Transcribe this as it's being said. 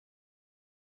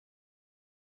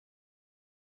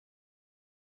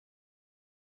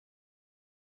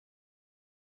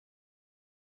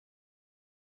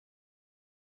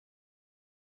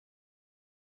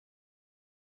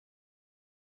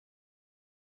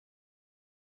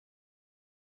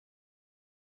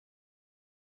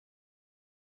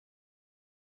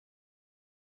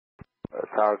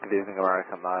Tower, good evening,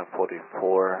 American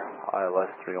 944, ILS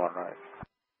 31 right.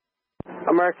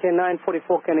 American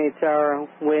 944, Kennedy Tower,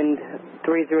 wind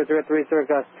 30030,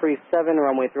 gust 37,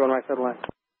 runway 31 right, clear line.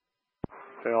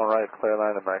 31 right, clear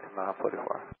line, American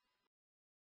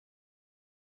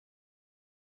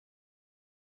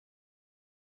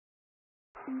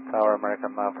 944. Tower,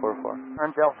 American 944.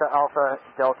 Turn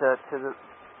Delta to the,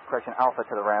 correction, Alpha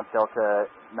to the ramp, Delta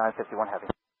 951 heavy.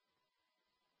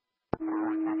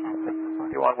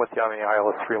 You want with you on the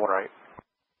ILS 31 right.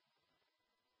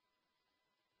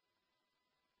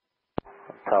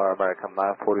 Tower, American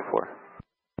 944.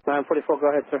 944, go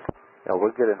ahead, sir. Yeah,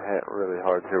 we're getting hit really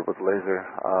hard here with laser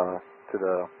to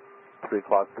the 3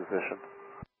 o'clock position.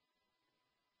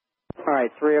 All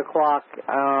right, 3 o'clock,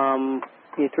 the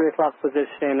 3 o'clock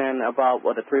position and about,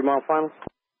 what, a 3-mile final?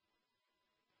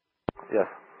 Yes.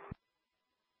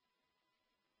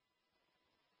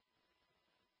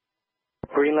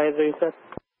 Green laser, you said?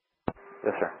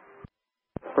 Yes, sir.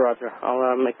 Roger,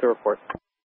 I'll make the report.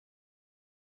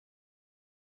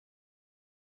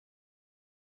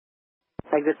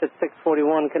 Exit at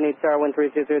 641, Kennedy Tower, wind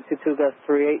 30022, gust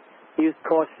 38. Use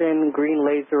caution, green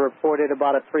laser reported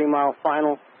about a 3-mile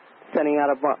final, sending out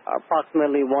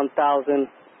approximately 1,000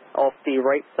 off the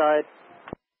right side.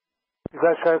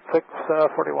 That's at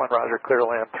 641, Roger, clear to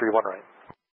land 31 right.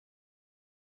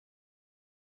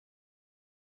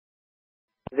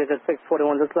 Exit at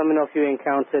 641, just let me know if you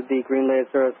encountered the green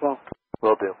laser as well.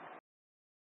 Will do.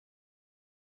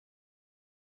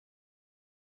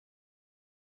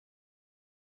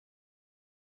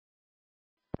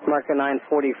 Marker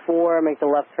 944, make the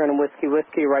left turn Whiskey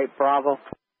Whiskey, right Bravo.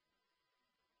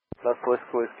 Left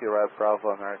Whiskey, right Bravo,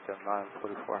 American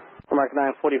 944. Marker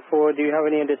 944, do you have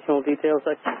any additional details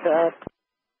that you could add?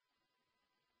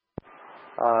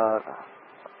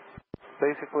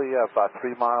 Basically, yeah, about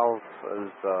 3 miles is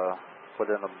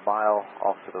within a mile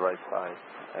off to the right side,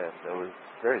 and it was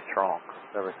very strong.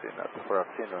 Never seen that before. I've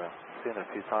seen it a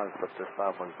few times, but this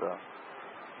time was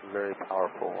very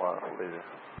powerful laser.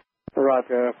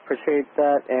 Roger, appreciate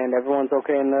that, and everyone's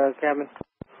okay in the cabin?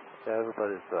 Yeah,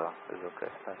 everybody's is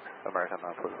okay. Thanks. American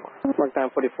 944. Mark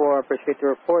 944, appreciate the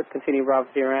report. Continue Bravo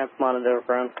to your ramp, monitor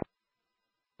ground.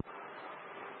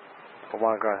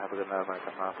 Well, ground, have a good night,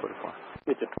 American 944.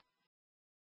 You too.